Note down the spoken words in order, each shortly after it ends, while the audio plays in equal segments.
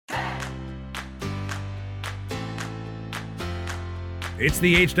It's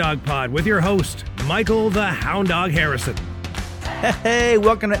the H-Dog Pod with your host, Michael the Hound Dog Harrison. Hey,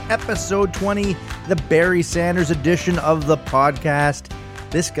 welcome to episode 20, the Barry Sanders edition of the podcast.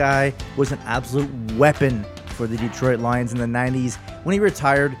 This guy was an absolute weapon for the Detroit Lions in the 90s. When he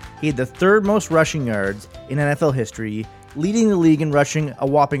retired, he had the third most rushing yards in NFL history, leading the league in rushing a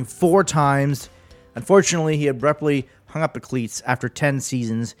whopping 4 times. Unfortunately, he abruptly hung up the cleats after 10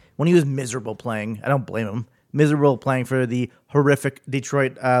 seasons when he was miserable playing. I don't blame him. Miserable playing for the horrific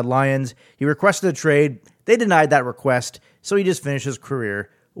Detroit Lions. He requested a trade. They denied that request, so he just finished his career.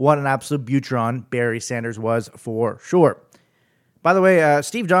 What an absolute butron Barry Sanders was for sure. By the way,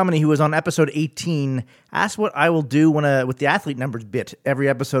 Steve Dominy, who was on episode 18, asked what I will do when with the athlete numbers bit every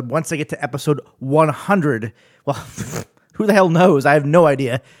episode once I get to episode 100. Well, who the hell knows? I have no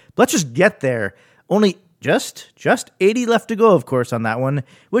idea. But let's just get there. Only just 80 left to go, of course, on that one,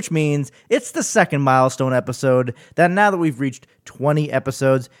 which means it's the second milestone episode. That now that we've reached 20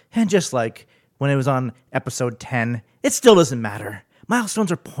 episodes, and just like when it was on episode 10, it still doesn't matter.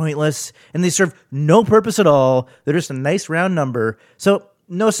 Milestones are pointless, and they serve no purpose at all. They're just a nice round number. So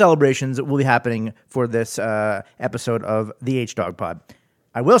no celebrations will be happening for this episode of the H-Dog Pod.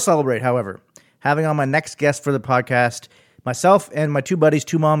 I will celebrate, however, having on my next guest for the podcast. Myself and my two buddies,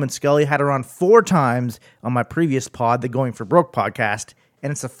 Two Mom and Scully, had her on 4 times on my previous pod, the Going for Broke podcast,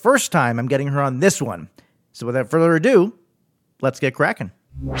 and it's the first time I'm getting her on this one. So without further ado, let's get cracking.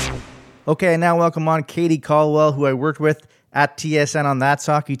 Okay, now welcome on Katie Caldwell, who I worked with at TSN on That's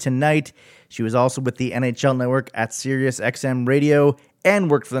Hockey Tonight. She was also with the NHL Network at Sirius XM Radio and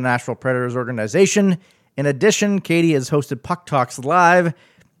worked for the Nashville Predators organization. In addition, Katie has hosted Puck Talks Live.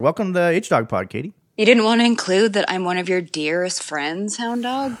 Welcome to the H-Dog Pod, Katie. You didn't want to include that I'm one of your dearest friends, Hound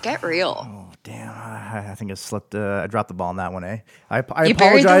Dog? Get real. Oh, damn. I think I slipped. I dropped the ball on that one, eh? I you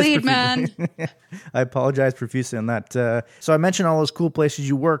buried the lead, man. I apologize profusely on that. So I mentioned all those cool places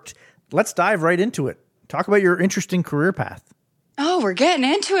you worked. Let's dive right into it. Talk about your interesting career path. Oh, we're getting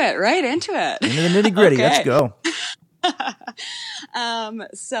into it. Right into it. Into the nitty-gritty. Okay. Let's go.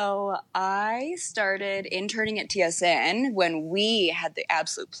 So I started interning at TSN when we had the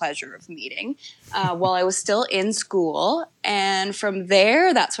absolute pleasure of meeting while I was still in school. And from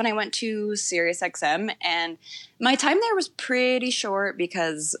there, that's when I went to Sirius XM. And my time there was pretty short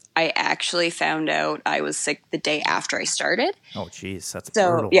because I actually found out I was sick the day after I started. Oh, geez. That's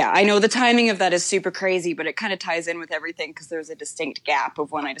brutal. Yeah, I know the timing of that is super crazy, but it kind of ties in with everything because there's a distinct gap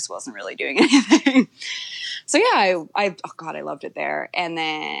of when I just wasn't really doing anything. So yeah, I loved it there. And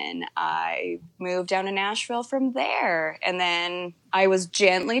then I moved down to Nashville from there. And then I was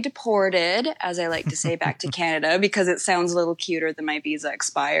gently deported, as I like to say, back to Canada because it sounds a little cuter than my visa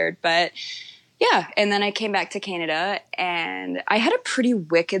expired. But yeah, and then I came back to Canada and I had a pretty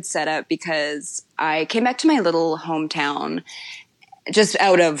wicked setup because I came back to my little hometown just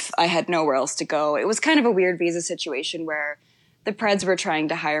I had nowhere else to go. It was kind of a weird visa situation where the Preds were trying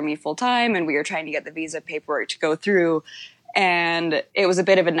to hire me full time and we were trying to get the visa paperwork to go through. And it was a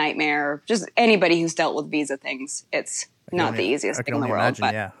bit of a nightmare. Just anybody who's dealt with visa things, it's not the easiest thing in the world.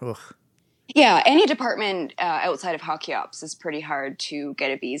 Imagine, yeah. Ugh. Yeah, any department outside of hockey ops is pretty hard to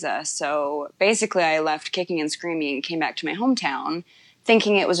get a visa. So basically I left kicking and screaming and came back to my hometown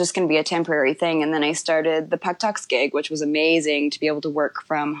thinking it was just going to be a temporary thing. And then I started the Puck Talks gig, which was amazing to be able to work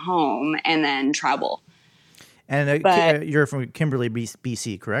from home and then travel. And you're from Kimberley,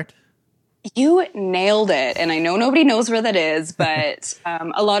 BC, correct? You nailed it. And I know nobody knows where that is, but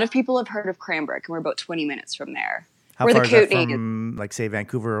a lot of people have heard of Cranbrook, and we're about 20 minutes from there. How far is that from, like, say,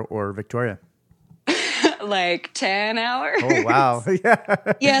 Vancouver or Victoria? Like 10 hours. Oh, wow. Yeah.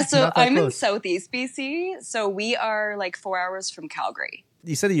 Yeah, so I'm in Southeast BC, so we are like 4 hours from Calgary.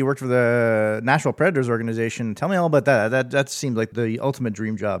 You said that you worked for the Nashville Predators organization. Tell me all about that. That seemed like the ultimate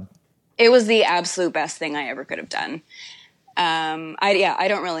dream job. It was the absolute best thing I ever could have done. I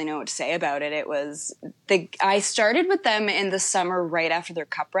don't really know what to say about it. I started with them in the summer right after their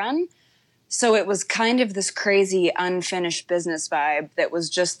cup run. So it was kind of this crazy unfinished business vibe that was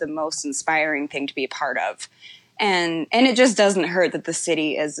just the most inspiring thing to be a part of. And it just doesn't hurt that the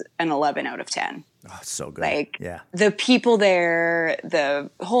city is an 11 out of 10. Oh, it's so good. Like, yeah. The people there, the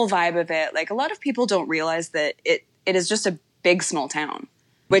whole vibe of it, like a lot of people don't realize that it is just a big, small town,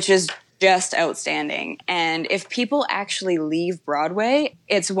 which is just outstanding. And if people actually leave Broadway,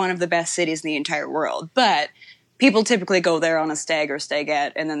 it's one of the best cities in the entire world. But people typically go there on a stag or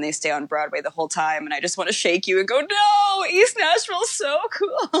stagette, and then they stay on Broadway the whole time. And I just want to shake you and go, no, East Nashville's so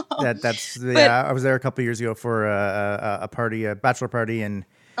cool. I was there a couple of years ago for a party, a bachelor party, and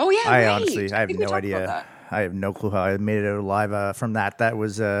oh yeah, I have no idea. I have no clue how I made it out alive from that. That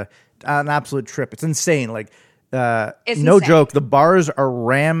was an absolute trip. It's insane. Like It's no insane. joke. The bars are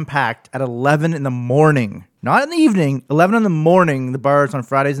ram-packed at 11 in the morning. Not in the evening. 11 in the morning, the bars on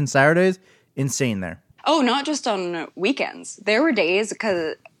Fridays and Saturdays. Insane there. Oh, not just on weekends. There were days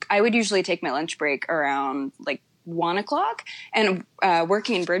because I would usually take my lunch break around like 1 o'clock, and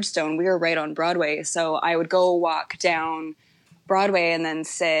working in Bridgestone, we were right on Broadway. So I would go walk down Broadway and then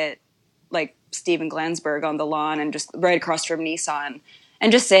sit like Steven Glansberg on the lawn and just right across from Nissan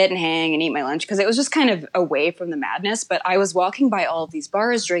and just sit and hang and eat my lunch because it was just kind of away from the madness. But I was walking by all of these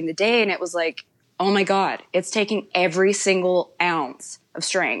bars during the day and it was like, oh my God, it's taking every single ounce of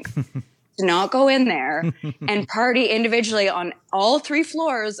strength to not go in there and party individually on all 3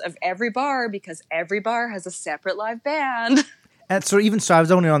 floors of every bar because every bar has a separate live band. And so I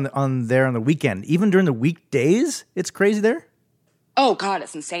was only on there on the weekend. Even during the weekdays, it's crazy there? Oh God,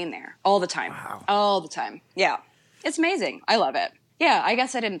 it's insane there all the time. Wow. All the time. Yeah. It's amazing. I love it. Yeah, I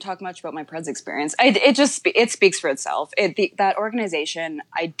guess I didn't talk much about my Preds experience. It speaks for itself. That organization,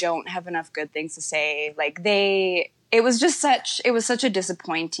 I don't have enough good things to say. Like it was such a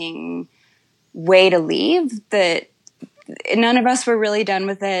disappointing way to leave that none of us were really done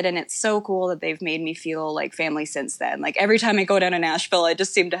with it. And it's so cool that they've made me feel like family since then. Like every time I go down to Nashville, I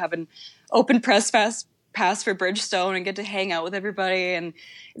just seem to have an open press pass for Bridgestone and get to hang out with everybody, and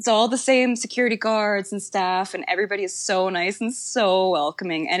it's all the same security guards and staff, and everybody is so nice and so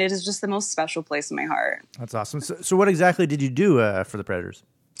welcoming, and it is just the most special place in my heart. That's awesome. So what exactly did you do for the Predators?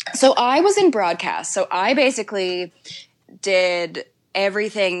 So I was in broadcast, so I basically did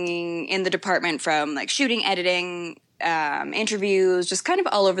everything in the department from like shooting, editing, interviews, just kind of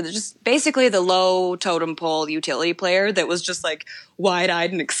all over just basically the low totem pole utility player that was just like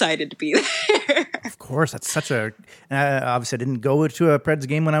wide-eyed and excited to be there. Of course, that's such a. Obviously, I didn't go to a Preds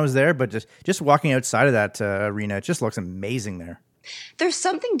game when I was there, but just walking outside of that arena, it just looks amazing there. There's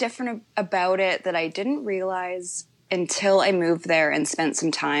something different about it that I didn't realize until I moved there and spent some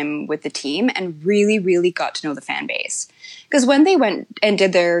time with the team and really, really got to know the fan base. Because when they went and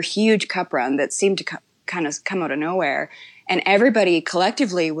did their huge cup run that seemed to kind of come out of nowhere, and everybody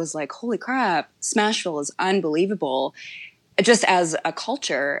collectively was like, holy crap, Smashville is unbelievable, just as a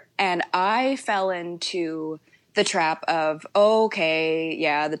culture. And I fell into the trap of, okay,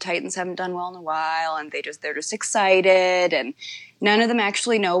 yeah, the Titans haven't done well in a while, and they're just excited, and none of them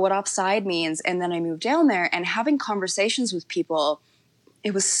actually know what offside means. And then I moved down there, and having conversations with people,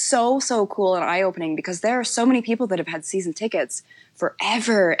 it was so, so cool and eye-opening because there are so many people that have had season tickets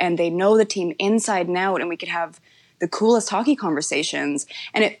forever, and they know the team inside and out, and we could have the coolest hockey conversations.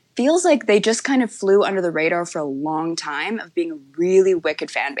 And it feels like they just kind of flew under the radar for a long time of being a really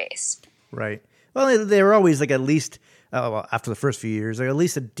wicked fan base. Right. Well, they were always like at least, after the first few years, like at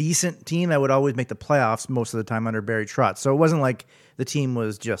least a decent team that would always make the playoffs most of the time under Barry Trotz. So it wasn't like the team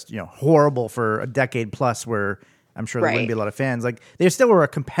was just, horrible for a decade plus where I'm sure there wouldn't be a lot of fans. Like they still were a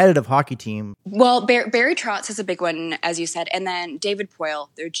competitive hockey team. Well, Barry Trotz is a big one, as you said. And then David Poile,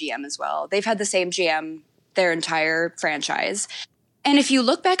 their GM as well. They've had the same GM their entire franchise. And if you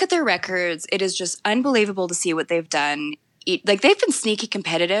look back at their records, it is just unbelievable to see what they've done. Like they've been sneaky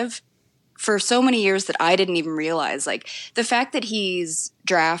competitive for so many years that I didn't even realize. Like the fact that he's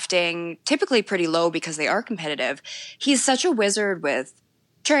drafting typically pretty low because they are competitive. He's such a wizard with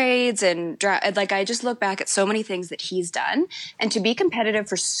trades and like I just look back at so many things that he's done, and to be competitive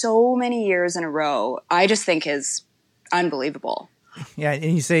for so many years in a row, I just think is unbelievable. Yeah,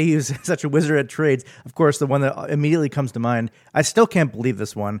 and you say he was such a wizard at trades. Of course, the one that immediately comes to mind, I still can't believe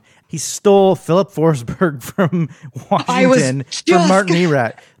this one. He stole Philip Forsberg from Washington from Martin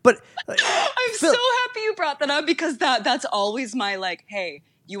Erat. But I'm so happy you brought that up because that's always my like, hey,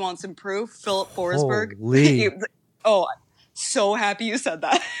 you want some proof? Philip Forsberg. Oh, so happy you said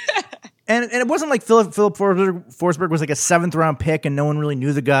that. And it wasn't like Philip Forsberg was like a 7th round pick and no one really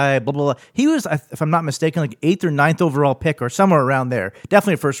knew the guy, blah, blah, blah. He was, if I'm not mistaken, like 8th or 9th overall pick or somewhere around there.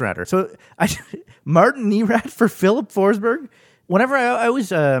 Definitely a first rounder. So Martin Erat for Philip Forsberg. Whenever I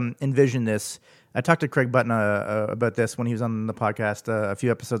always envision this, I talked to Craig Button about this when he was on the podcast a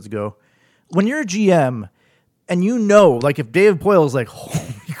few episodes ago. When you're a GM and like if David Poile is like,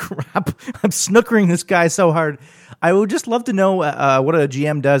 holy crap, I'm snookering this guy so hard. I would just love to know what a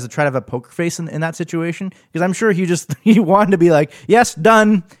GM does to try to have a poker face in that situation, because I'm sure he wanted to be like, yes,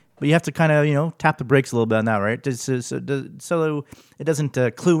 done, but you have to kind of tap the brakes a little bit on that, right? So it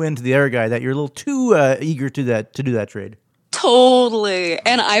doesn't clue into the other guy that you're a little too eager to do that trade. Totally.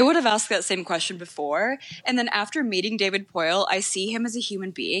 And I would have asked that same question before. And then after meeting David Poile, I see him as a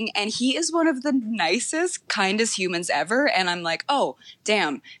human being, and he is one of the nicest, kindest humans ever. And I'm like, oh,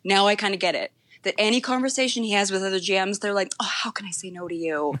 damn, now I kind of get it. that any conversation he has with other GMs, they're like, oh, how can I say no to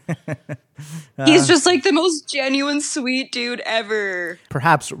you? He's just like the most genuine, sweet dude ever.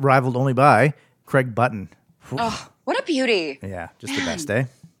 Perhaps rivaled only by Craig Button. Oh, what a beauty. Yeah, just the best, eh?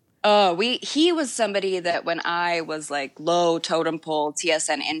 Oh, he was somebody that when I was like low totem pole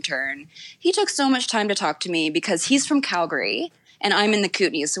TSN intern, he took so much time to talk to me because he's from Calgary and I'm in the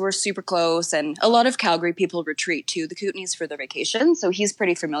Kootenays, so we're super close. And a lot of Calgary people retreat to the Kootenays for their vacation, so he's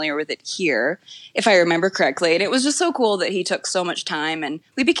pretty familiar with it here, if I remember correctly. And it was just so cool that he took so much time and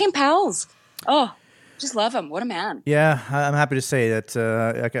we became pals. Oh, just love him. What a man. Yeah, I'm happy to say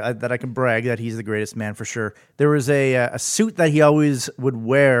that I can brag that he's the greatest man for sure. There was a suit that he always would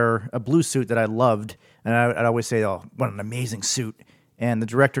wear, a blue suit that I loved, and I'd always say, oh, what an amazing suit. And the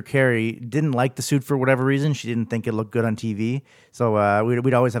director, Carrie, didn't like the suit for whatever reason. She didn't think it looked good on TV. So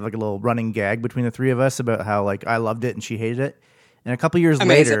we'd always have like a little running gag between the three of us about how like I loved it and she hated it. And a couple years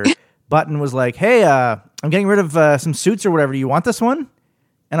later, Button was like, hey, I'm getting rid of some suits or whatever. Do you want this one?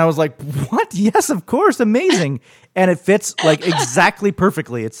 And I was like, what? Yes, of course. Amazing. And it fits like exactly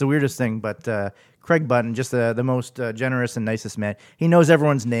perfectly. It's the weirdest thing. But Craig Button, just the most generous and nicest man. He knows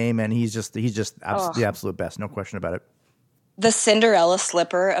everyone's name and he's just the absolute best. No question about it. The Cinderella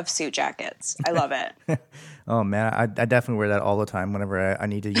slipper of suit jackets. I love it. Oh, man. I definitely wear that all the time whenever I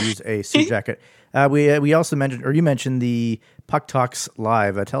need to use a suit jacket. We also mentioned, or you mentioned the Puck Talks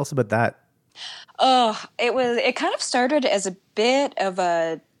Live. Tell us about that. Oh, it kind of started as a bit of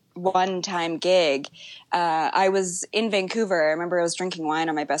a one-time gig. I was in Vancouver. I remember I was drinking wine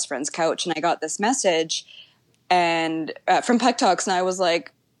on my best friend's couch and I got this message and from Puck Talks and I was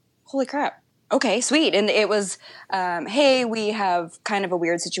like, holy crap. Okay, sweet. And it was, hey, we have kind of a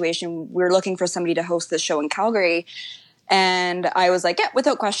weird situation. We're looking for somebody to host this show in Calgary. And I was like, yeah,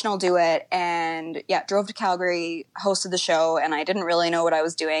 without question, I'll do it. And yeah, drove to Calgary, hosted the show, and I didn't really know what I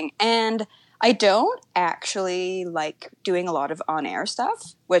was doing. And I don't actually like doing a lot of on-air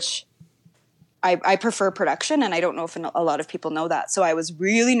stuff, which I prefer production, and I don't know if a lot of people know that. So I was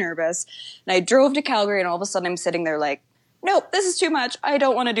really nervous. And I drove to Calgary, and all of a sudden I'm sitting there like, nope, this is too much. I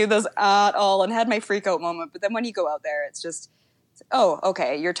don't want to do this at all, and had my freak out moment. But then when you go out there, it's just, oh,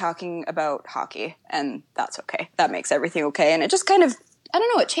 okay, you're talking about hockey, and that's okay. That makes everything okay. And it just kind of, I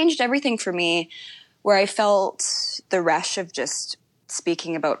don't know, it changed everything for me, where I felt the rush of just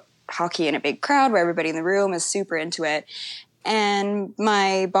speaking about hockey in a big crowd where everybody in the room is super into it. And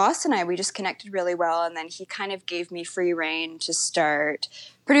my boss and I, we just connected really well. And then he kind of gave me free rein to start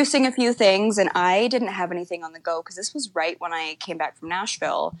producing a few things. And I didn't have anything on the go because this was right when I came back from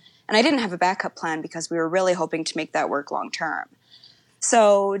Nashville. And I didn't have a backup plan because we were really hoping to make that work long term.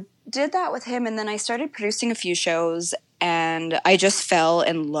 So did that with him. And then I started producing a few shows and I just fell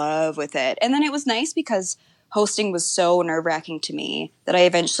in love with it. And then it was nice because hosting was so nerve-wracking to me that I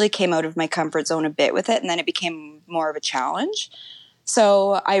eventually came out of my comfort zone a bit with it, and then it became more of a challenge.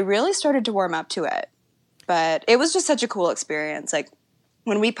 So I really started to warm up to it. But it was just such a cool experience. Like,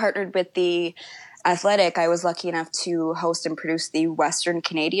 when we partnered with The Athletic, I was lucky enough to host and produce the Western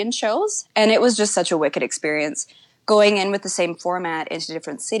Canadian shows, and it was just such a wicked experience, going in with the same format into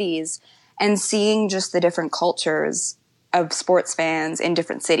different cities and seeing just the different cultures of sports fans in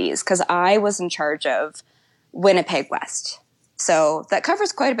different cities, because I was in charge of Winnipeg West. So that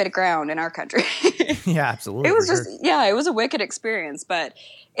covers quite a bit of ground in our country. Yeah, absolutely. It was just, yeah, it was a wicked experience, but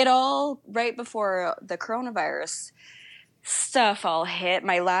it all right before the coronavirus stuff all hit.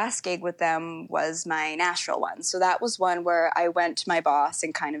 My last gig with them was my Nashville one. So that was one where I went to my boss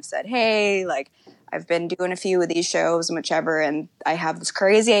and kind of said, hey, like, I've been doing a few of these shows and whichever, and I have this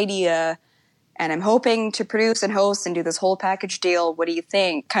crazy idea and I'm hoping to produce and host and do this whole package deal. What do you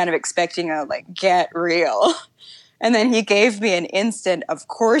think? Kind of expecting a, like, get real. And then he gave me an instant, of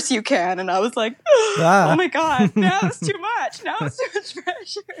course you can. And I was like, oh my God, now it's too much. Now it's too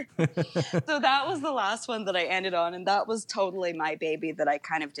much pressure. So that was the last one that I ended on. And that was totally my baby that I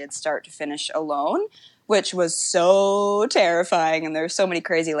kind of did start to finish alone, which was so terrifying. And there's so many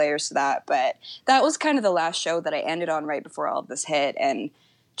crazy layers to that. But that was kind of the last show that I ended on right before all of this hit. And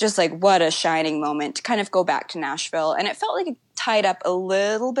just like, what a shining moment to kind of go back to Nashville. And it felt like it tied up a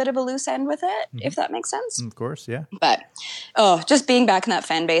little bit of a loose end with it, if that makes sense. Of course, yeah. But, just being back in that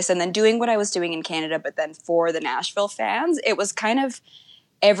fan base and then doing what I was doing in Canada, but then for the Nashville fans, it was kind of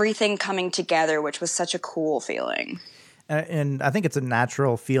everything coming together, which was such a cool feeling. And I think it's a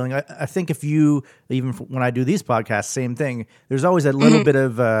natural feeling. I think if you, even when I do these podcasts, same thing, there's always a little bit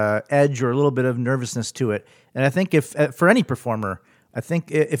of edge or a little bit of nervousness to it. And I think if for any performer, I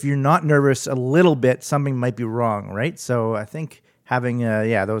think if you're not nervous a little bit, something might be wrong, right? So I think having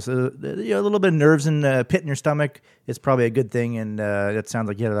those a little bit of nerves and pit in your stomach is probably a good thing, and it sounds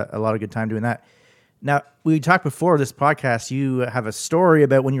like you had a lot of good time doing that. Now, we talked before this podcast, you have a story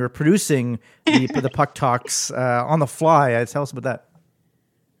about when you were producing the Puck Talks on the fly. Tell us about that.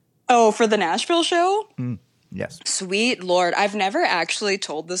 Oh, for the Nashville show? Yes. Sweet Lord. I've never actually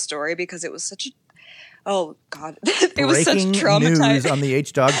told the story because it was such a... Oh, God. It was such traumatizing. Breaking news on the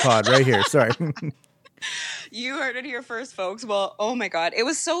H-Dog Pod right here. Sorry. You heard it here first, folks. Well, oh my God. It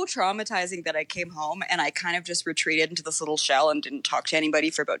was so traumatizing that I came home and I kind of just retreated into this little shell and didn't talk to anybody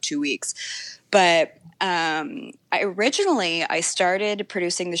for about 2 weeks. But I started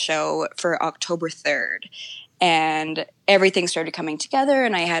producing the show for October 3rd. And everything started coming together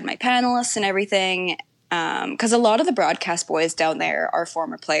and I had my panelists and everything. Because a lot of the broadcast boys down there are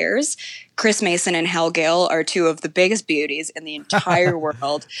former players. Chris Mason and Hal Gill are two of the biggest beauties in the entire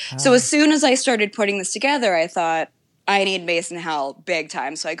world. So as soon as I started putting this together, I thought, I need Mason and Hal big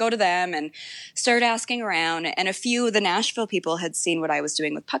time. So I go to them and start asking around. And a few of the Nashville people had seen what I was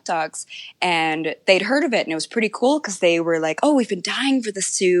doing with Puck Talks, and they'd heard of it. And it was pretty cool because they were like, oh, we've been dying for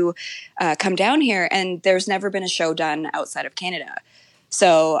this to come down here. And there's never been a show done outside of Canada.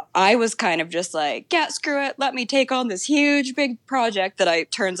 So I was kind of just like, yeah, screw it. Let me take on this huge, big project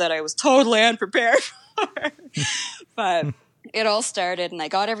that turns out I was totally unprepared for. But it all started and I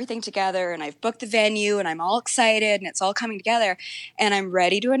got everything together and I've booked the venue and I'm all excited and it's all coming together and I'm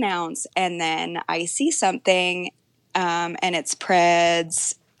ready to announce. And then I see something and it's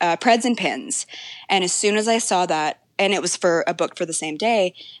Preds and Pins. And as soon as I saw that, and it was for a book for the same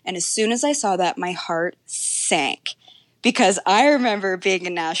day. And as soon as I saw that, my heart sank. Because I remember being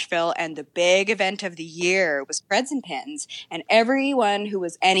in Nashville and the big event of the year was Preds and Pins and anyone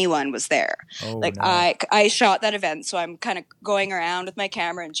was there. Oh, like no. I shot that event. So I'm kind of going around with my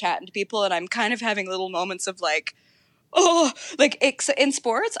camera and chatting to people and I'm kind of having little moments of like, oh, like in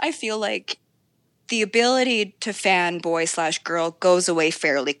sports, I feel like the ability to fanboy/girl goes away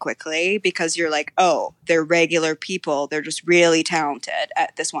fairly quickly because you're like, oh, they're regular people. They're just really talented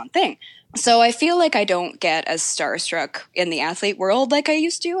at this one thing. So I feel like I don't get as starstruck in the athlete world like I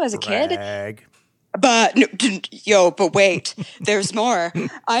used to as a kid. But but wait, there's more.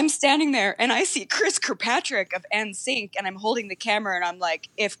 I'm standing there and I see Chris Kirkpatrick of NSYNC and I'm holding the camera and I'm like,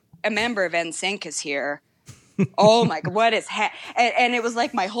 if a member of NSYNC is here, oh my God, what is and it was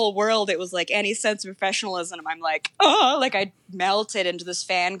like my whole world. It was like any sense of professionalism. I'm like, oh, like I melted into this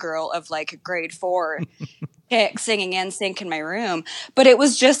fangirl of like grade 4 singing NSYNC in my room. But it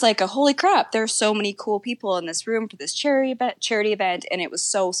was just like a holy crap. There are so many cool people in this room for this charity event, and it was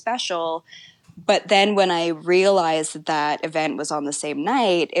so special. But then when I realized that event was on the same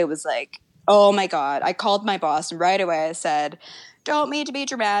night, it was like, oh my God. I called my boss and right away I said, don't mean to be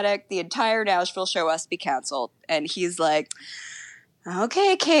dramatic. The entire Nashville show has to be canceled. And he's like,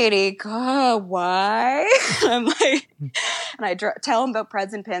 okay, Katie, why? I'm like, and I tell him about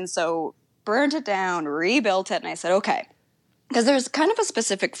Preds and Pins. So burnt it down, rebuilt it. And I said, okay, because there's kind of a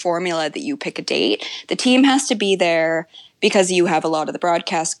specific formula that you pick a date. The team has to be there because you have a lot of the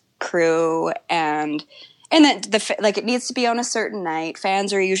broadcast crew and then it needs to be on a certain night.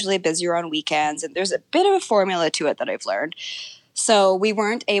 Fans are usually busier on weekends. And there's a bit of a formula to it that I've learned. So we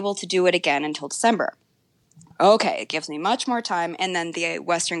weren't able to do it again until December. Okay, it gives me much more time. And then the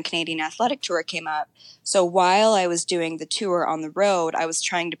Western Canadian Athletic Tour came up. So while I was doing the tour on the road, I was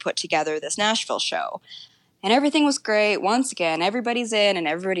trying to put together this Nashville show. And everything was great. Once again, everybody's in and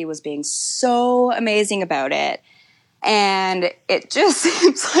everybody was being so amazing about it. And it just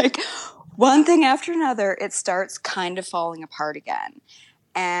seems like one thing after another, it starts kind of falling apart again.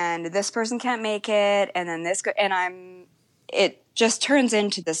 And this person can't make it. And then it just turns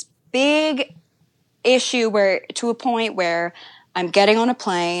into this big issue to a point where I'm getting on a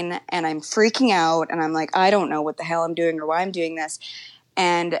plane and I'm freaking out and I'm like, I don't know what the hell I'm doing or why I'm doing this.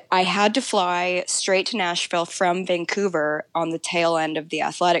 And I had to fly straight to Nashville from Vancouver on the tail end of the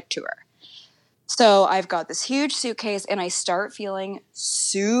athletic tour. So I've got this huge suitcase and I start feeling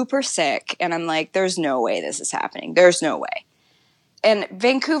super sick and I'm like, there's no way this is happening. There's no way. And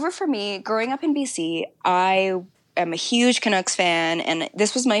Vancouver for me, growing up in BC, I am a huge Canucks fan, and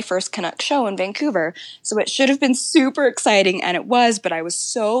this was my first Canucks show in Vancouver, so it should have been super exciting, and it was, but I was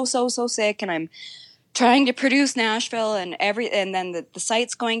so sick, and I'm trying to produce Nashville, and then the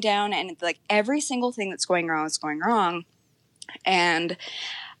site's going down, and like every single thing that's going wrong is going wrong, and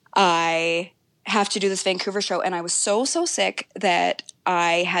I have to do this Vancouver show, and I was so sick that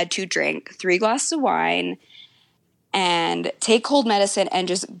I had to drink 3 glasses of wine and take cold medicine and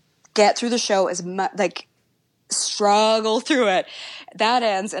just get through the show as much, like struggle through it. That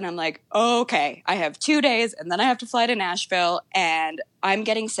ends, and I'm like, okay, I have 2 days, and then I have to fly to Nashville, and I'm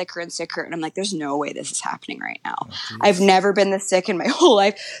getting sicker and sicker, and I'm like, there's no way this is happening right now. I've never been this sick in my whole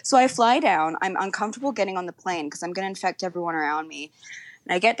life. So I fly down. I'm uncomfortable getting on the plane because I'm going to infect everyone around me.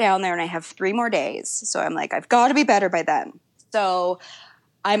 And I get down there, and I have 3 more days. So I'm like, I've got to be better by then. So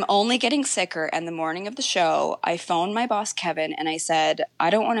I'm only getting sicker, and the morning of the show, I phoned my boss, Kevin, and I said, I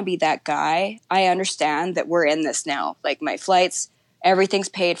don't want to be that guy. I understand that we're in this now. Like, my flights, everything's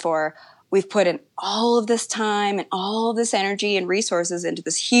paid for. We've put in all of this time and all of this energy and resources into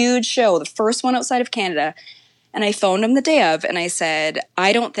this huge show, the first one outside of Canada. And I phoned him the day of, and I said,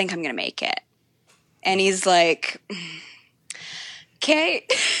 I don't think I'm going to make it. And he's like, okay,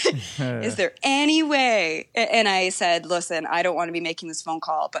 is there any way? And I said, listen, I don't want to be making this phone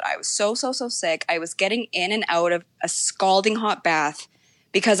call, but I was so sick. I was getting in and out of a scalding hot bath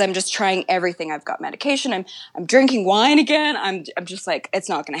because I'm just trying everything. I've got medication. I'm drinking wine again. I'm just like, it's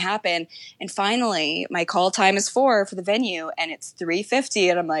not going to happen. And finally, my call time is 4 for the venue, and it's 3:50,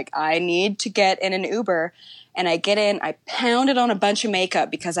 and I'm like, I need to get in an Uber. And I get in. I pounded on a bunch of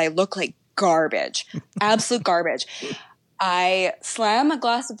makeup because I look like garbage, absolute garbage. I slam a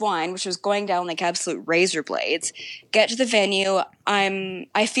glass of wine, which was going down like absolute razor blades, get to the venue.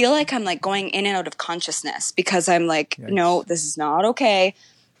 I feel like I'm like going in and out of consciousness because I'm like, yikes. No, this is not okay.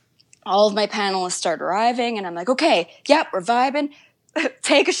 All of my panelists start arriving, and I'm like, okay, yep, we're vibing.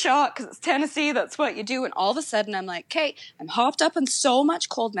 Take a shot because it's Tennessee. That's what you do. And all of a sudden I'm like, okay, I'm hopped up on so much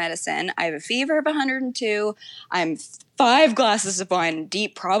cold medicine. I have a fever of 102. I'm 5 glasses of wine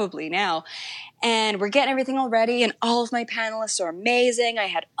deep probably now. And we're getting everything all ready, and all of my panelists are amazing. I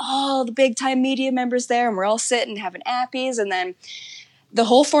had all the big-time media members there, and we're all sitting having appies. And then the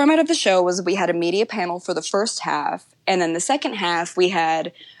whole format of the show was we had a media panel for the first half, and then the second half we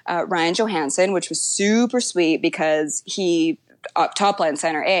had Ryan Johansson, which was super sweet because he top line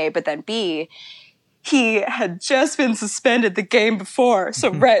center A, but then B, he had just been suspended the game before.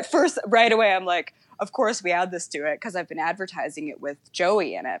 So right away I'm like, of course we add this to it because I've been advertising it with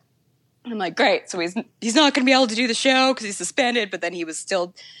Joey in it. I'm like, great. So he's not going to be able to do the show because he's suspended, but then he was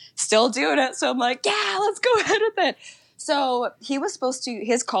still doing it. So I'm like, yeah, let's go ahead with it. So he was supposed to,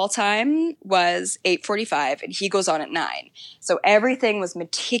 his call time was 8:45 and he goes on at 9. So everything was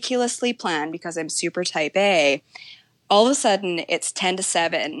meticulously planned because I'm super type A. All of a sudden it's 10 to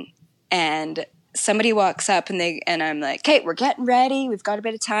 7 and somebody walks up and I'm like, Kate, we're getting ready. We've got a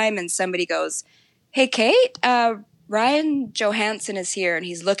bit of time. And somebody goes, hey, Kate, Ryan Johansson is here and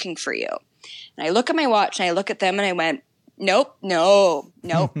he's looking for you. And I look at my watch and I look at them and I went, nope, no.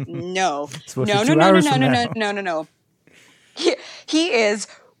 He is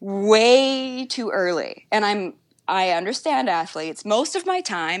way too early. And I understand athletes. Most of my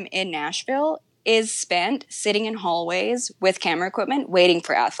time in Nashville is spent sitting in hallways with camera equipment waiting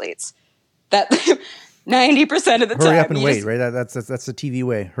for athletes. That 90% of the time. Hurry up and wait, right? That's the TV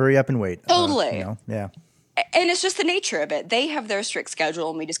way. Hurry up and wait. Totally. Yeah. And it's just the nature of it. They have their strict schedule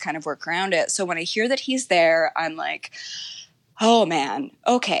and we just kind of work around it. So when I hear that he's there, I'm like, oh man,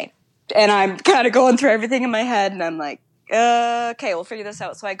 okay. And I'm kind of going through everything in my head and I'm like, okay, we'll figure this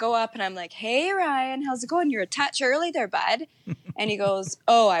out. So I go up and I'm like, hey, Ryan, how's it going? You're a touch early there, bud. And he goes,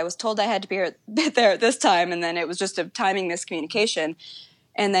 oh, I was told I had to be there at this time. And then it was just a timing miscommunication.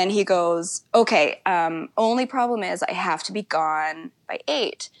 And then he goes, okay, only problem is I have to be gone by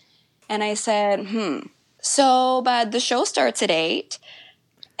 8. And I said, so, bud, the show starts at 8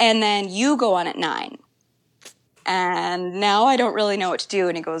 and then you go on at 9. And now I don't really know what to do.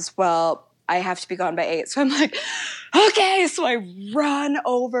 And he goes, well, I have to be gone by 8. So I'm like, okay. So I run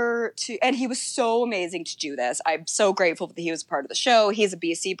over and he was so amazing to do this. I'm so grateful that he was a part of the show. He's a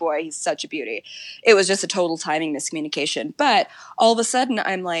BC boy. He's such a beauty. It was just a total timing miscommunication. But all of a sudden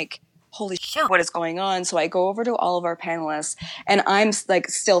I'm like, holy shit, what is going on? So I go over to all of our panelists and I'm like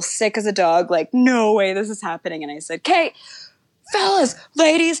still sick as a dog. Like, no way this is happening. And I said, Kate, fellas,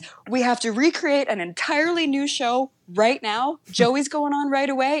 ladies, we have to recreate an entirely new show right now. Joey's going on right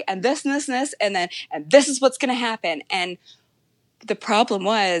away and this and this and this. And this is what's going to happen. And the problem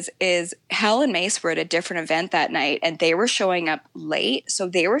is Hal and Mace were at a different event that night and they were showing up late. So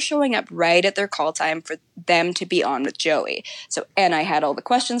they were showing up right at their call time for them to be on with Joey. So, and I had all the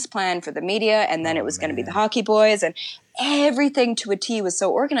questions planned for the media and then it was going to be the hockey boys and everything to a T was so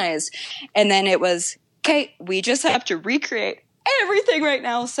organized. And then it was, Kate, we just have to recreate everything right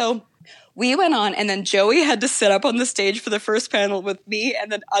now. So we went on and then Joey had to sit up on the stage for the first panel with me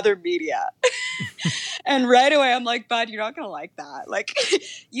and then other media. And right away I'm like, bud, you're not going to like that. Like,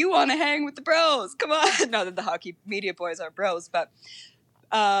 you want to hang with the bros. Come on. Not that the hockey media boys are bros, but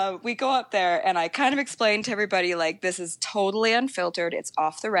we go up there and I kind of explain to everybody, like, this is totally unfiltered. It's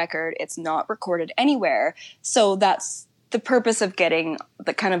off the record. It's not recorded anywhere. So that's the purpose of getting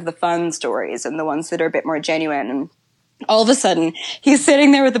the kind of the fun stories and the ones that are a bit more genuine. And all of a sudden he's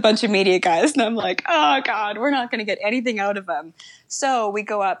sitting there with a bunch of media guys and I'm like, oh God, we're not going to get anything out of him. So we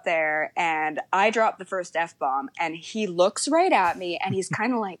go up there and I drop the first F-bomb and he looks right at me and he's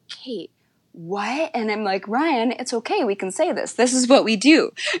kind of like, Kate, what? And I'm like, Ryan, it's okay. We can say this. This is what we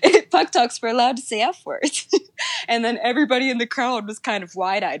do. Puck Talks, we're allowed to say F words. And then everybody in the crowd was kind of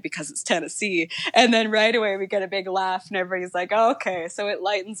wide-eyed because it's Tennessee. And then right away we get a big laugh and everybody's like, oh, okay. So it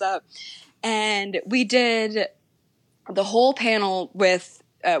lightens up. And we did the whole panel with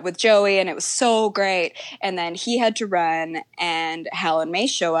Joey, and it was so great. And then he had to run, and Hal and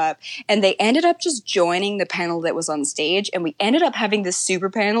Mace show up, and they ended up just joining the panel that was on stage, and we ended up having this super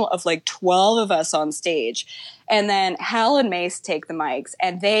panel of like 12 of us on stage. And then Hal and Mace take the mics,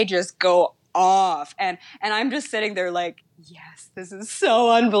 and they just go off, and I'm just sitting there like, yes, this is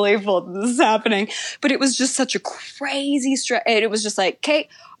so unbelievable that this is happening. But it was just such a crazy stretch. It was just like, Kate,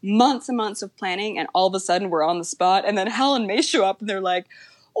 months and months of planning, and all of a sudden we're on the spot. And then Hal and Mace show up and they're like,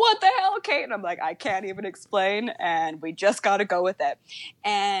 what the hell, Kate? And I'm like, I can't even explain. And we just got to go with it.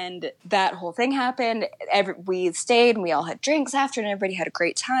 And that whole thing happened. We stayed and we all had drinks after and everybody had a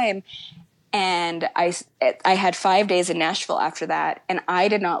great time. And I had 5 days in Nashville after that. And I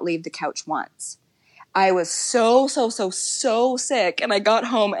did not leave the couch once. I was so sick. And I got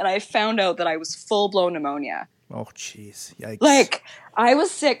home and I found out that I was full-blown pneumonia. Oh, jeez. Yikes. Like, I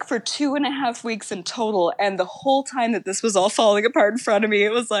was sick for 2.5 weeks in total, and the whole time that this was all falling apart in front of me,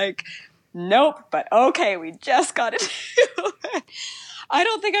 it was like, nope, but okay, we just got to do it. I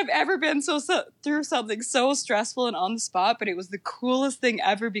don't think I've ever been through something so stressful and on the spot, but it was the coolest thing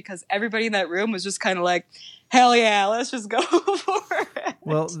ever because everybody in that room was just kind of like, hell yeah, let's just go for it.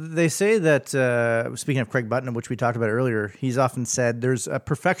 Well, they say that, speaking of Craig Button, which we talked about earlier, he's often said there's a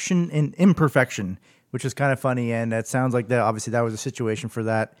perfection in imperfection, which is kind of funny, and it sounds like that. Obviously, that was a situation for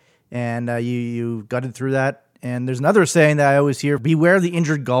that, and you gutted through that. And there's another saying that I always hear: "Beware the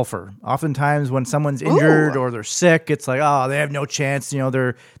injured golfer." Oftentimes, when someone's injured or they're sick, it's like, oh, they have no chance. You know,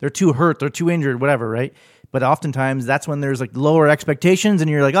 they're too hurt, they're too injured, whatever, right? But oftentimes, that's when there's like lower expectations,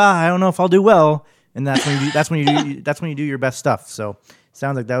 and you're like, I don't know if I'll do well, and that's when you do your best stuff. So.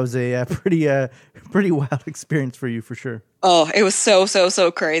 Sounds like that was a pretty wild experience for you, for sure. Oh, it was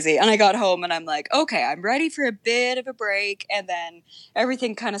so crazy. And I got home and I'm like, okay, I'm ready for a bit of a break. And then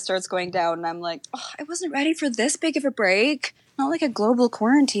everything kind of starts going down. And I'm like, oh, I wasn't ready for this big of a break. Not like a global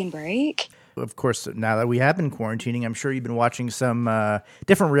quarantine break. Of course, now that we have been quarantining, I'm sure you've been watching some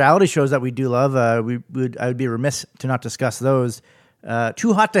different reality shows that we do love. I would be remiss to not discuss those.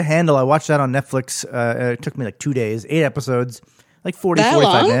 Too Hot to Handle. I watched that on Netflix. It took me like 2 days, 8 episodes. Like 40, that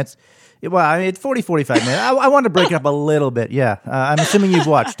 45 long? Minutes. Well, I mean, it's 40, 45 minutes. I wanted to break it up a little bit, yeah. I'm assuming you've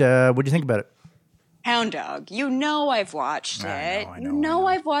watched. What do you think about it? Hound Dog, you know I've watched it. I know. You know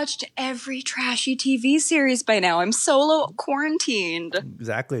I've watched every trashy TV series by now. I'm solo quarantined.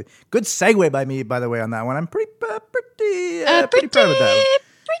 Exactly. Good segue by me, by the way, on that one. I'm pretty proud of that. Pretty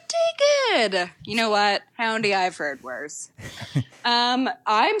good. You know what? Houndy, I've heard worse.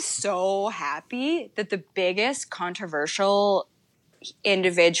 I'm so happy that the biggest controversial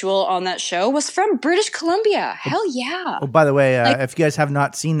individual on that show was from British Columbia. Hell yeah. Oh, by the way, if you guys have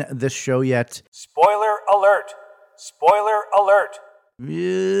not seen this show yet, Spoiler alert! Spoiler alert!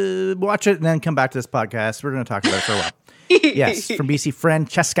 Watch it and then come back to this podcast. We're going to talk about it for a while. Yes, from BC,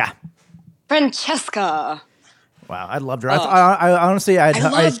 Francesca. Wow, I loved her. I honestly, I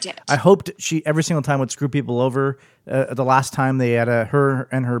loved it. I hoped she every single time would screw people over. The last time they had her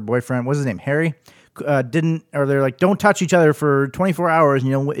and her boyfriend, what's his name, Harry, they're like, don't touch each other for 24 hours,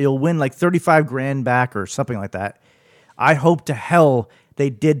 and you'll win like 35 grand back or something like that. I hope to hell they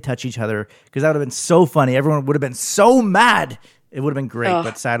did touch each other because that would have been so funny. Everyone would have been so mad. It would have been great,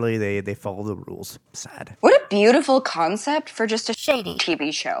 but sadly they follow the rules. Sad. What a beautiful concept for just a shady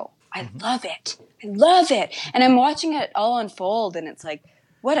TV show. I love it. I love it. And I'm watching it all unfold, and it's like,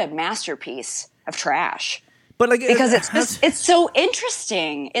 what a masterpiece of trash. But like, because it's so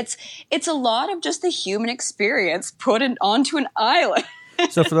interesting. It's a lot of just the human experience put onto an island.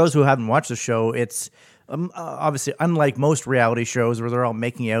 So for those who haven't watched the show, it's obviously unlike most reality shows where they're all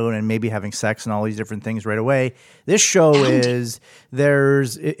making out and maybe having sex and all these different things right away. This show is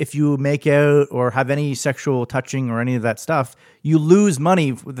if you make out or have any sexual touching or any of that stuff, you lose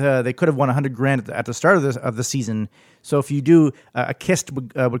money. They could have won $100,000 at the start of the season. So if you do a kist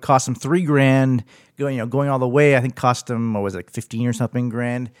would cost them $3,000. Going all the way, I think cost them, what was it, like 15 or something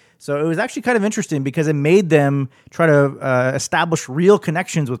grand. So it was actually kind of interesting because it made them try to establish real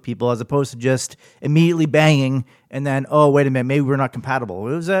connections with people as opposed to just immediately banging and then, oh, wait a minute, maybe we're not compatible.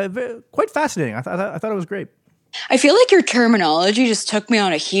 It was quite fascinating. I thought it was great. I feel like your terminology just took me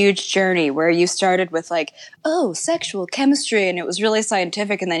on a huge journey where you started with like, oh, sexual chemistry, and it was really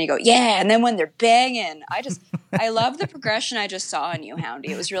scientific, and then you go, yeah, and then when they're banging, I love the progression I just saw in you, Houndy.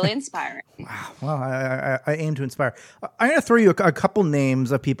 It was really inspiring. Wow. Well, I aim to inspire. I'm going to throw you a couple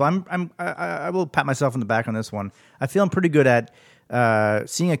names of people. I will pat myself on the back on this one. I feel I'm pretty good at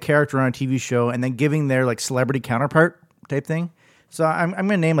seeing a character on a TV show and then giving their like celebrity counterpart type thing. So I'm going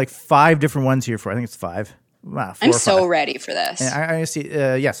to name like 5 different ones here for. I think it's 5. Wow, I'm so ready for this. And I see.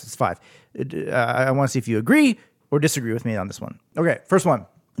 Yes, it's 5. I want to see if you agree or disagree with me on this one. Okay, first one.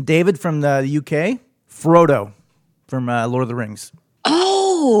 David from the UK. Frodo from Lord of the Rings.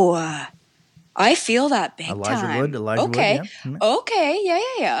 Oh, I feel that big Elijah time. Wood. Okay. Wood, yeah. Okay.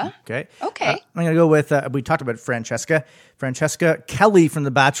 Yeah. Okay. Okay. I'm going to go with, we talked about Francesca. Francesca Kelly from The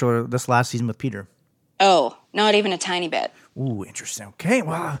Bachelor this last season with Peter. Oh, not even a tiny bit. Ooh, interesting. Okay,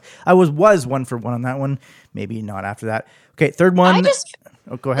 well, I was 1-for-1 on that one. Maybe not after that. Okay, third one.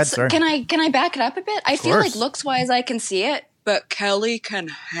 Go ahead, sorry. Can I back it up a bit? I feel course. like looks-wise I can see it, but Kelly can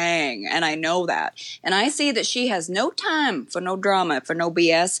hang, and I know that. And I see that she has no time for no drama, for no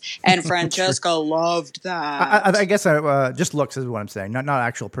BS, and Francesca loved that. I guess just looks is what I'm saying, not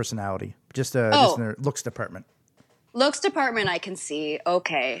actual personality, just in their looks department. Looks department I can see.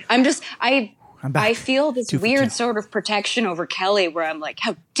 Okay. I feel this 2 for weird 2. sort of protection over Kelly where I'm like,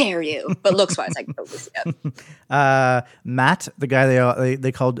 how dare you? But looks-wise, I can totally see it. Matt, the guy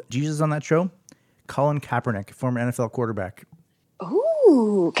they called Jesus on that show, Colin Kaepernick, former NFL quarterback.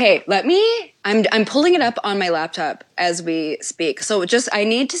 Ooh, okay. I'm pulling it up on my laptop as we speak. So I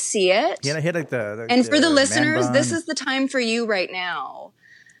need to see it. Yeah, I hit like and for the man listeners, bun. this is the time for you right now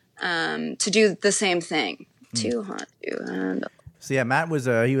to do the same thing. Too hot to handle. So yeah, Matt was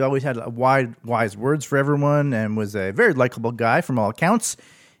he always had wise words for everyone and was a very likable guy from all accounts.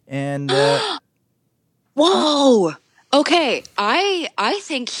 And whoa, okay, I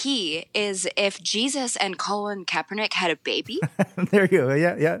think he is if Jesus and Colin Kaepernick had a baby. There you go.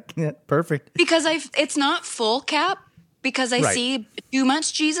 Yeah, perfect. Because it's not full cap because I see too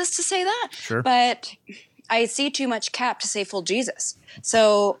much Jesus to say that. Sure. But I see too much cap to say full Jesus.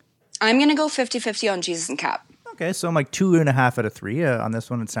 So I'm gonna go 50-50 on Jesus and Cap. Okay, so I'm like 2.5 out of 3 on this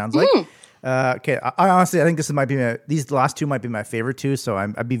one. It sounds like. Okay, I honestly, I think these last 2 might be my favorite 2. So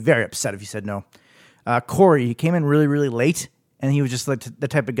I'd be very upset if you said no. Corey, he came in really, really late, and he was just like the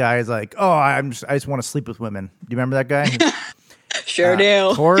type of guy who's like, oh, I just want to sleep with women. Do you remember that guy? Sure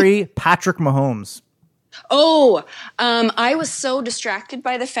do. Corey Patrick Mahomes. Oh, I was so distracted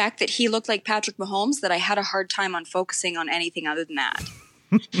by the fact that he looked like Patrick Mahomes that I had a hard time on focusing on anything other than that.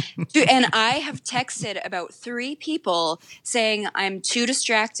 Dude, and I have texted about 3 people saying I'm too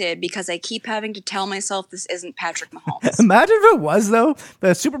distracted because I keep having to tell myself this isn't Patrick Mahomes. Imagine if it was, though.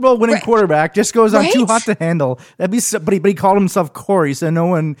 The Super Bowl winning quarterback just goes on too hot to handle. That'd be but he called himself Corey, so no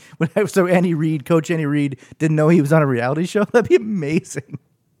one would. So Coach Andy Reid didn't know he was on a reality show. That'd be amazing.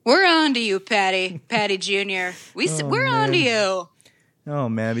 We're on to you, Patty Jr. We're on to you. Oh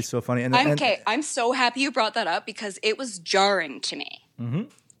man, that'd be so funny. I'm so happy you brought that up because it was jarring to me. Mm-hmm.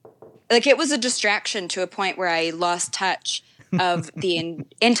 Like it was a distraction to a point where I lost touch of the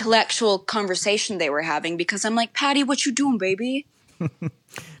intellectual conversation they were having because I'm like, Patty, what you doing, baby?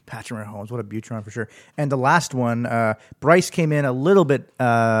 Patrick Mahomes, what a Butron for sure. And the last one, Bryce came in a little bit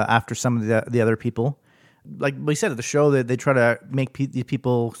after some of the other people. Like we said at the show, that they try to make these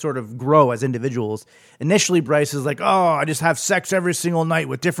people sort of grow as individuals. Initially, Bryce is like, "Oh, I just have sex every single night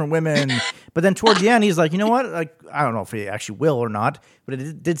with different women," but then toward the end, he's like, "You know what? Like, I don't know if he actually will or not, but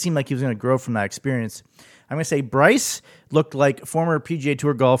it did seem like he was going to grow from that experience." I'm going to say Bryce looked like former PGA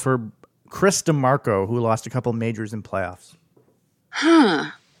Tour golfer Chris DeMarco, who lost a couple majors in playoffs.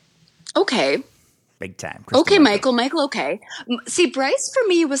 Huh. Okay. Big time. Okay, Michael, okay. See, Bryce for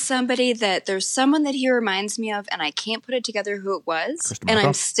me was somebody that there's someone that he reminds me of, and I can't put it together who it was, and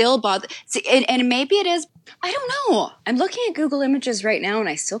I'm still bothered. See, and maybe it is, I don't know. I'm looking at Google Images right now, and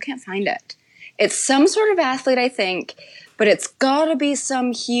I still can't find it. It's some sort of athlete, I think, but it's got to be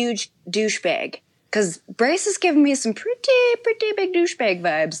some huge douchebag. Because Bryce is giving me some pretty big douchebag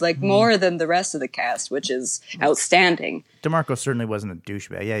vibes, like more than the rest of the cast, which is outstanding. DeMarco certainly wasn't a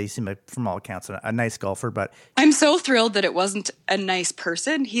douchebag. Yeah, he seemed like, from all accounts, a nice golfer. But I'm so thrilled that it wasn't a nice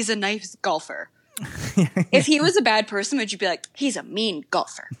person. He's a nice golfer. If he was a bad person, would you be like, he's a mean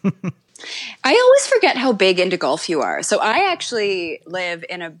golfer? I always forget how big into golf you are. So I actually live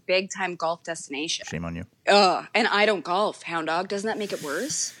in a big time golf destination. Shame on you. And I don't golf. Hound dog, doesn't that make it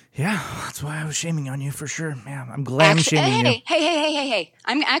worse? Yeah, that's why I was shaming on you for sure. Yeah, I'm glad I'm shaming you. Hey.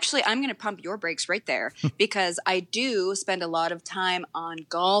 I'm going to pump your brakes right there because I do spend a lot of time on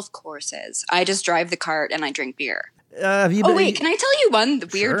golf courses. I just drive the cart and I drink beer. Can I tell you one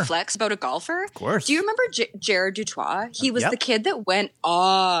weird flex about a golfer? Of course. Do you remember Jared Dutois? He was the kid that went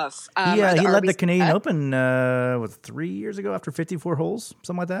off. He led the Canadian Open 3 years ago after 54 holes,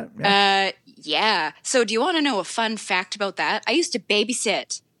 something like that. Yeah. So do you want to know a fun fact about that? I used to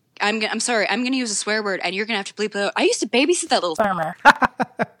babysit. I'm sorry. I'm going to use a swear word, and you're going to have to bleep it out. I used to babysit that little farmer.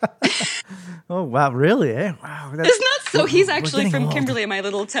 Oh, wow. Really? Eh? Wow. Isn't that so? He's actually from Kimberley, my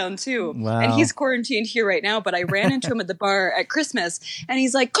little town, too. Wow. And he's quarantined here right now, but I ran into him at the bar at Christmas, and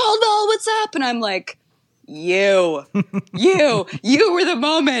he's like, Caldwell, what's up? And I'm like, you were the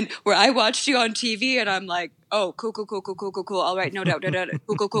moment where I watched you on TV, and I'm like, oh, cool. All right, no doubt.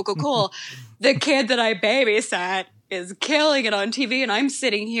 Cool. The kid that I babysat is killing it on TV, and I'm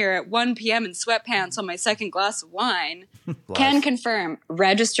sitting here at 1 p.m. in sweatpants on my second glass of wine. Can confirm,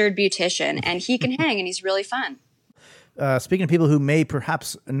 registered beautician, and he can hang, and he's really fun. Speaking of people who may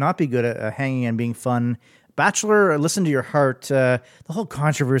perhaps not be good at hanging and being fun, Bachelor, listen to your heart. The whole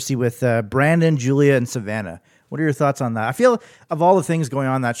controversy with Brandon, Julia, and Savannah. What are your thoughts on that? I feel of all the things going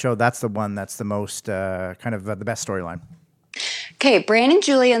on that show, that's the one that's the most the best storyline. Okay, Brandon,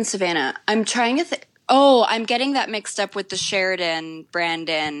 Julia, and Savannah. I'm trying to think. Oh, I'm getting that mixed up with the Sheridan,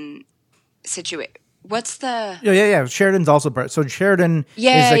 Brandon situation. What's the... Yeah. Sheridan's also part. So Sheridan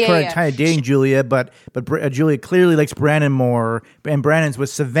is kind of dating Julia, but Julia clearly likes Brandon more. And Brandon's with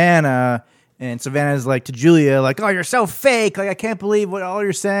Savannah, and Savannah's like to Julia, like, oh, you're so fake. Like, I can't believe what all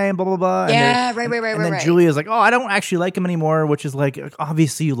you're saying, blah, blah, blah. Yeah, right. And then Julia's like, oh, I don't actually like him anymore, which is like,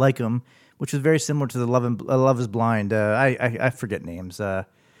 obviously you like him, which is very similar to the Love is Blind. I forget names.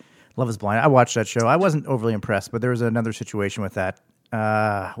 Love is Blind. I watched that show. I wasn't overly impressed, but there was another situation with that.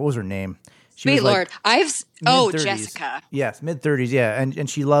 What was her name? Sweet Lord. Jessica. Yes, mid-30s, yeah. And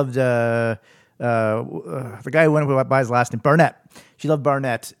she loved the guy who went by his last name, Barnett. She loved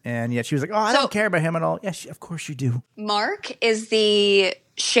Barnett, and yet she was like, oh, I don't care about him at all. Yeah, of course you do. Mark and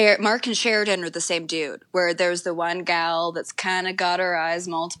Sheridan are the same dude, where there's the one gal that's kind of got her eyes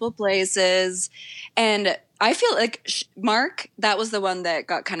multiple places. And I feel like Mark, that was the one that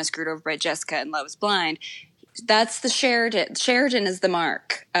got kind of screwed over by Jessica in Love is Blind. That's the Sheridan. Sheridan is the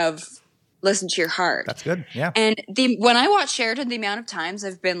Mark of Listen to Your Heart. That's good, yeah. And when I watch Sheridan, the amount of times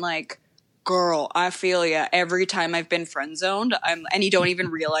I've been like, girl, I feel ya. Every time I've been friend zoned, and you don't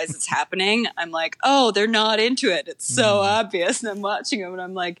even realize it's happening. I'm like, oh, they're not into it. It's so obvious. And I'm watching them, and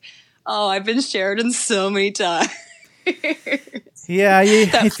I'm like, oh, I've been Sheridan so many times. Yeah, you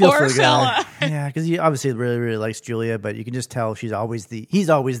feel for the fella. guy. Yeah, because he obviously really, really likes Julia, but you can just tell he's always the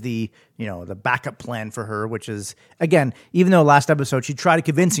the backup plan for her. Which is, again, even though last episode she tried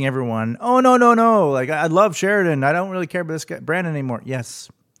convincing everyone, oh no, like I love Sheridan, I don't really care about this guy Brandon anymore. Yes,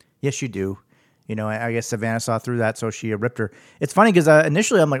 you do. I guess Savannah saw through that, so she ripped her. It's funny because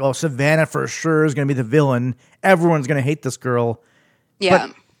initially I'm like, oh, Savannah for sure is going to be the villain. Everyone's going to hate this girl. Yeah.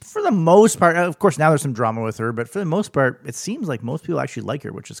 But for the most part, of course, now there's some drama with her, but for the most part, it seems like most people actually like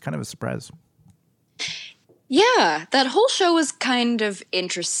her, which is kind of a surprise. Yeah, that whole show was kind of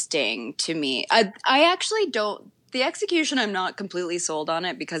interesting to me. I actually don't... The execution, I'm not completely sold on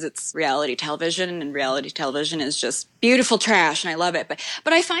it because it's reality television, and reality television is just beautiful trash, and I love it.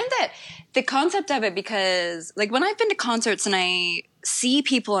 But I find that the concept of it, because like when I've been to concerts and I see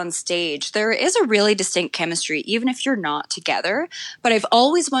people on stage, there is a really distinct chemistry, even if you're not together. But I've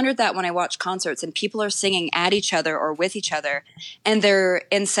always wondered that when I watch concerts and people are singing at each other or with each other, and they're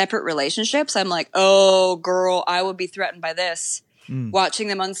in separate relationships, I'm like, oh, girl, I would be threatened by this. Watching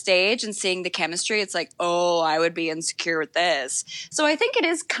them on stage and seeing the chemistry, it's like, oh, I would be insecure with this. So I think it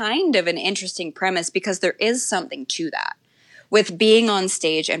is kind of an interesting premise because there is something to that with being on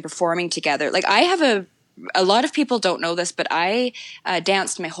stage and performing together. Like I have a lot of people don't know this, but I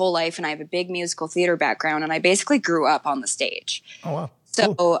danced my whole life and I have a big musical theater background and I basically grew up on the stage. Oh, wow.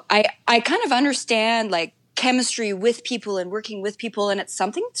 So cool. I kind of understand like chemistry with people and working with people, and it's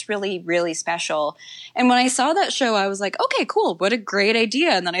something that's really, really special. And when I saw that show, I was like, okay, cool, what a great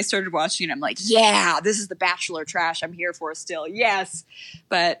idea. And then I started watching it, I'm like, yeah, this is the Bachelor trash I'm here for still, yes.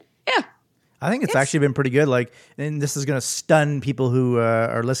 But yeah, I think it's actually been pretty good. Like, and this is going to stun people who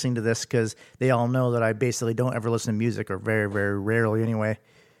are listening to this because they all know that I basically don't ever listen to music, or very, very rarely anyway.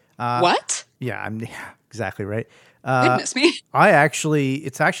 What? Yeah, exactly right. Goodness me.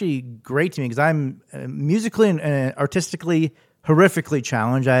 It's actually great to me because I'm musically and artistically horrifically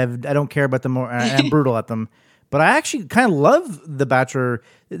challenged. I don't care about them more. I'm brutal at them. But I actually kind of love The Bachelor.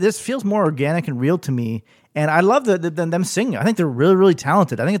 This feels more organic and real to me. And I love them singing. I think they're really, really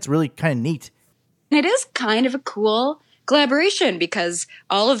talented. I think it's really kind of neat. It is kind of a cool collaboration because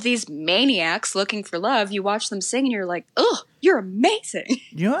all of these maniacs looking for love, you watch them sing and you're like, oh, you're amazing.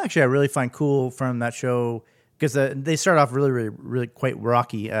 You know, actually, I really find cool from that show, because they start off really, really, really quite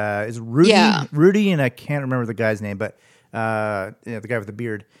rocky. Is Rudy? Yeah. Rudy, and I can't remember the guy's name, but the guy with the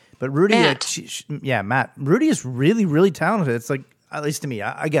beard. But Rudy, Matt. Matt. Rudy is really, really talented. It's like, at least to me.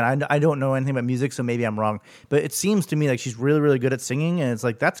 I don't know anything about music, so maybe I'm wrong. But it seems to me like she's really, really good at singing, and it's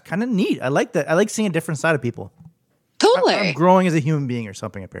like, that's kind of neat. I like that. I like seeing a different side of people. Totally. I'm growing as a human being or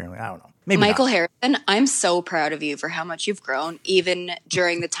something, apparently. I don't know. Maybe Michael not. Harrison, I'm so proud of you for how much you've grown, even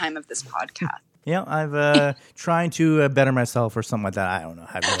during the time of this podcast. Yeah, I've trying to better myself or something like that. I don't know.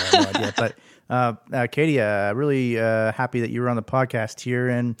 I really have no idea. But Katie, really happy that you were on the podcast here,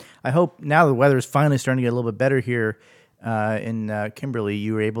 and I hope now the weather is finally starting to get a little bit better here in Kimberley.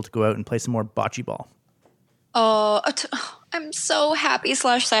 You were able to go out and play some more bocce ball. Oh, I'm so happy /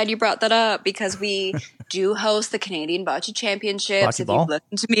 sad you brought that up because we do host the Canadian Bocce Championships. Bocce if ball? you've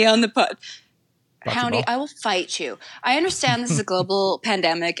listened to me on the pod. Bocce Houndy, ball? I will fight you. I understand this is a global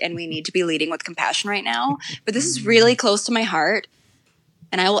pandemic and we need to be leading with compassion right now, but this is really close to my heart,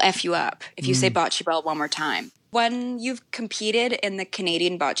 and I will F you up if you say bocce ball one more time. When you've competed in the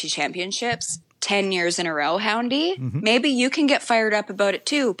Canadian Bocce Championships 10 years in a row, Houndy, maybe you can get fired up about it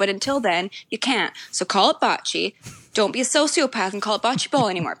too, but until then, you can't. So call it bocce. Don't be a sociopath and call it bocce ball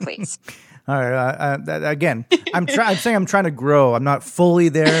anymore, please. All right. Again, I'm saying I'm trying to grow. I'm not fully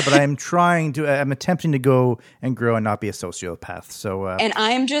there, but I'm trying to. I'm attempting to go and grow and not be a sociopath. So, And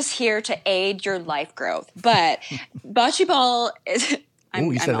I'm just here to aid your life growth. But bocce ball is.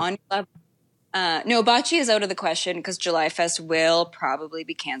 I'm you said on your level. No, bocce is out of the question because July Fest will probably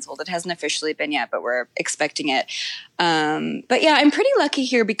be canceled. It hasn't officially been yet, but we're expecting it. But yeah, I'm pretty lucky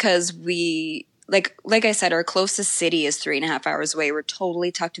here because we, like I said, our closest city is 3.5 hours away. We're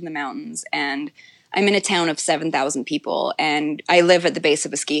totally tucked in the mountains, and I'm in a town of 7,000 people, and I live at the base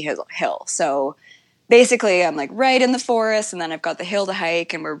of a ski hill. So basically, I'm like right in the forest, and then I've got the hill to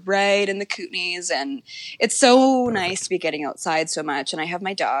hike, and we're right in the Kootenays, and it's so nice to be getting outside so much. And I have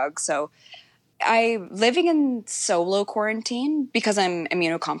my dog, so I'm living in solo quarantine because I'm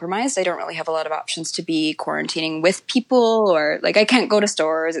immunocompromised. I don't really have a lot of options to be quarantining with people, or like I can't go to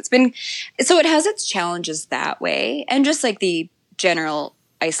stores. So it has its challenges that way. And just like the general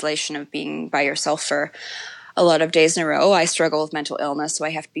isolation of being by yourself for a lot of days in a row. I struggle with mental illness, so I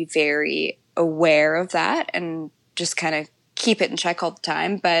have to be very aware of that and just kind of keep it in check all the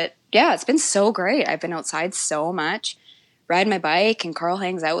time. But yeah, it's been so great. I've been outside so much. Ride my bike, and Carl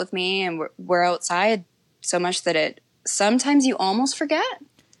hangs out with me, and we're outside so much that sometimes you almost forget.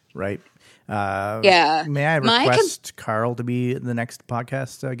 right. Yeah. May I request Carl to be the next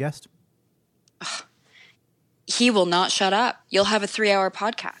podcast guest? He will not shut up. You'll have a 3-hour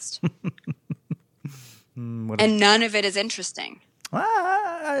podcast. And none of it is interesting.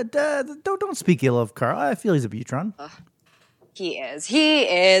 Don't speak ill of Carl. I feel he's a Butron. He is.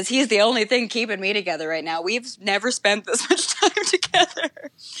 He's the only thing keeping me together right now. We've never spent this much time together.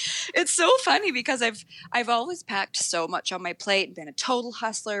 It's so funny because I've always packed so much on my plate and been a total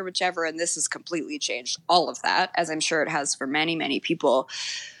hustler, whichever, and this has completely changed all of that, as I'm sure it has for many, many people.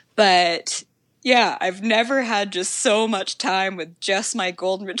 But yeah, I've never had just so much time with just my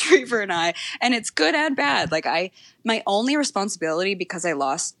golden retriever and I, and it's good and bad. Like my only responsibility, because I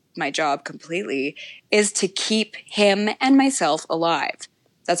lost my job completely, is to keep him and myself alive.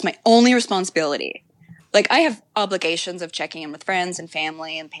 That's my only responsibility. Like, I have obligations of checking in with friends and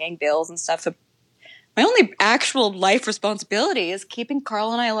family and paying bills and stuff. So my only actual life responsibility is keeping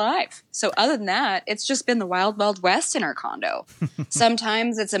Carl and I alive. So other than that, it's just been the wild, wild west in our condo.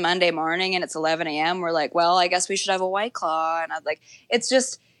 Sometimes it's a Monday morning and it's 11 a.m. We're like, well, I guess we should have a White Claw. And I'm like,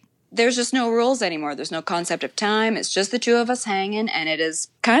 there's just no rules anymore. There's no concept of time. It's just the two of us hanging, and it is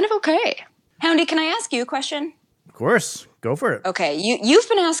kind of okay. Houndy, can I ask you a question? Of course. Go for it. Okay, you've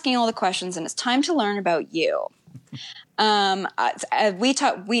been asking all the questions, and it's time to learn about you.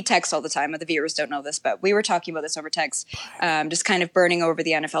 We text all the time. The viewers don't know this, but we were talking about this over text, just kind of burning over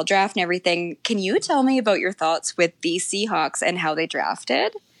the NFL draft and everything. Can you tell me about your thoughts with the Seahawks and how they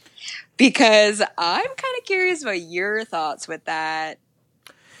drafted? Because I'm kind of curious about your thoughts with that,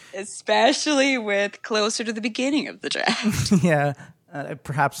 especially with closer to the beginning of the draft. Yeah.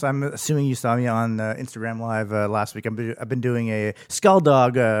 Perhaps I'm assuming you saw me on Instagram Live last week. I've been doing a Skull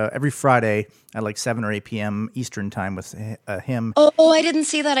Dog every Friday at like 7 or 8 p.m. Eastern time with him. Oh, I didn't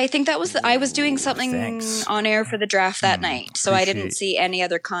see that. I think that was I was doing something Thanks. on air for the draft that night, so I didn't see any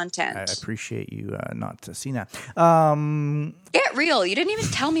other content. I appreciate you not seeing that. Get real. You didn't even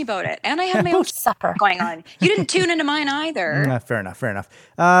tell me about it, and I had my own supper going on. You didn't tune into mine either. Fair enough.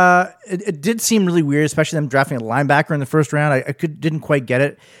 It did seem really weird, especially them drafting a linebacker in the first round. I didn't quite get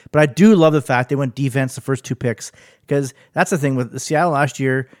it, but I do love the fact they went defense the first 2 picks, because that's the thing with Seattle last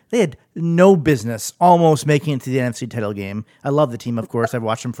year. They had no business almost making it to the NFC title game. I love the team, of course. I've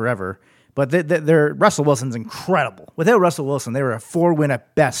watched them forever. But they're Russell Wilson's incredible. Without Russell Wilson, they were a 4-win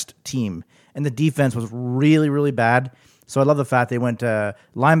at best team, and the defense was really, really bad. So I love the fact they went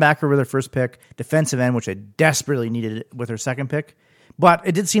linebacker with their first pick, defensive end, which they desperately needed with their second pick. But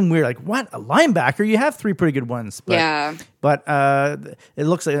it did seem weird. Like, what? A linebacker? You have 3 pretty good ones. But, yeah. But it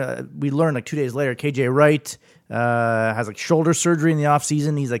looks like we learned like 2 days later, KJ Wright has like shoulder surgery in the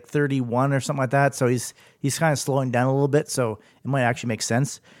offseason. He's like 31 or something like that. So he's kind of slowing down a little bit. So it might actually make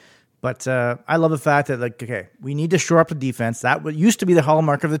sense. But I love the fact that, like, okay, we need to shore up the defense. That used to be the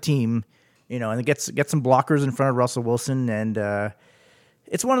hallmark of the team, and get some blockers in front of Russell Wilson. And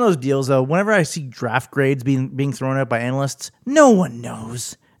it's one of those deals, though. Whenever I see draft grades being thrown out by analysts, no one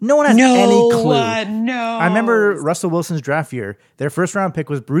knows. No one has any clue. I remember Russell Wilson's draft year. Their first round pick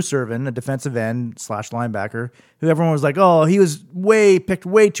was Bruce Irvin, a defensive end / linebacker, who everyone was like, oh, he was picked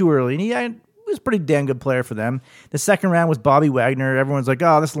way too early. And he was a pretty damn good player for them. The second round was Bobby Wagner. Everyone's like,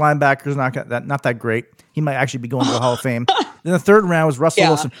 oh, this linebacker's not that great. He might actually be going to the Hall of Fame. Then the third round was Russell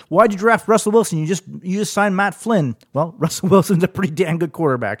Wilson. Why'd you draft Russell Wilson? You just signed Matt Flynn. Well, Russell Wilson's a pretty damn good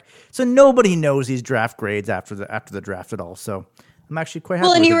quarterback. So nobody knows these draft grades after the draft at all. So I'm actually quite happy.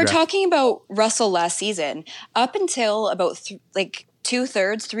 Well, and you were talking about Russell last season. Up until about 2/3,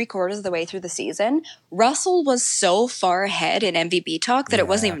 3/4 of the way through the season, Russell was so far ahead in MVP talk that it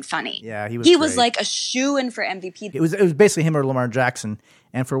wasn't even funny. Yeah, he was like a shoo-in for MVP. It was basically him or Lamar Jackson.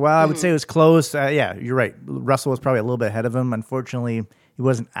 And for a while, I would say it was close. Yeah, you're right. Russell was probably a little bit ahead of him. Unfortunately, he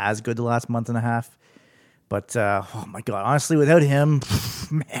wasn't as good the last month and a half. But, oh my God, honestly, without him,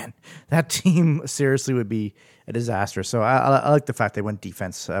 man, that team seriously would be a disaster. So I like the fact they went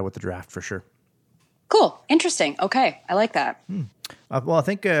defense with the draft for sure. Cool. Interesting. Okay. I like that. Well, I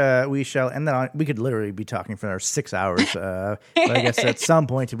think we shall end that on. We could literally be talking for another 6 hours. But I guess at some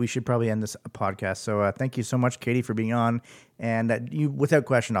point we should probably end this podcast. So thank you so much, Katie, for being on. And you, without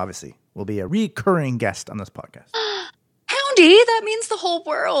question, obviously, will be a recurring guest on this podcast. Howdy. That means the whole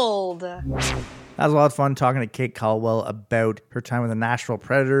world. That was a lot of fun talking to Kate Caldwell about her time with the Nashville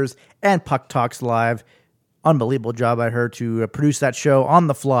Predators and Puck Talks Live. Unbelievable job by her to produce that show on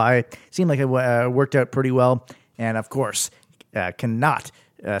the fly. Seemed like it worked out pretty well. And of course, cannot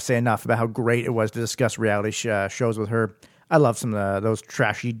say enough about how great it was to discuss reality shows with her. I love some of those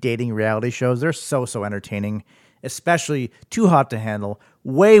trashy dating reality shows. They're so entertaining, especially Too Hot to Handle.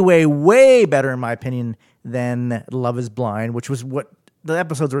 Way, way, way better, in my opinion, than Love is Blind, which was what the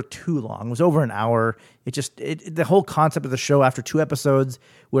episodes were too long. It was over an hour. The whole concept of the show after 2 episodes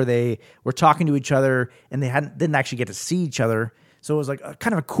where they were talking to each other and they didn't actually get to see each other. So it was like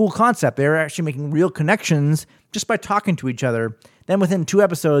kind of a cool concept. They were actually making real connections just by talking to each other. Then within 2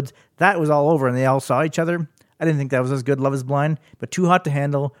 episodes, that was all over and they all saw each other. I didn't think that was as good, Love is Blind, but Too Hot to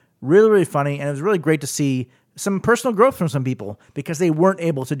Handle, really, really funny. And it was really great to see some personal growth from some people because they weren't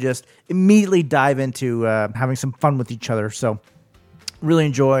able to just immediately dive into having some fun with each other. So really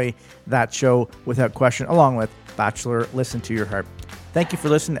enjoy that show without question, along with Bachelor, Listen to Your Heart. Thank you for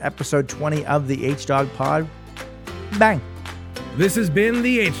listening to episode 20 of the H-Dog Pod. Bang. This has been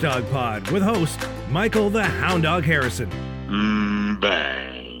the H-Dog Pod with host Michael the Hound Dog Harrison.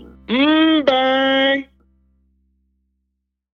 Bang. Bang.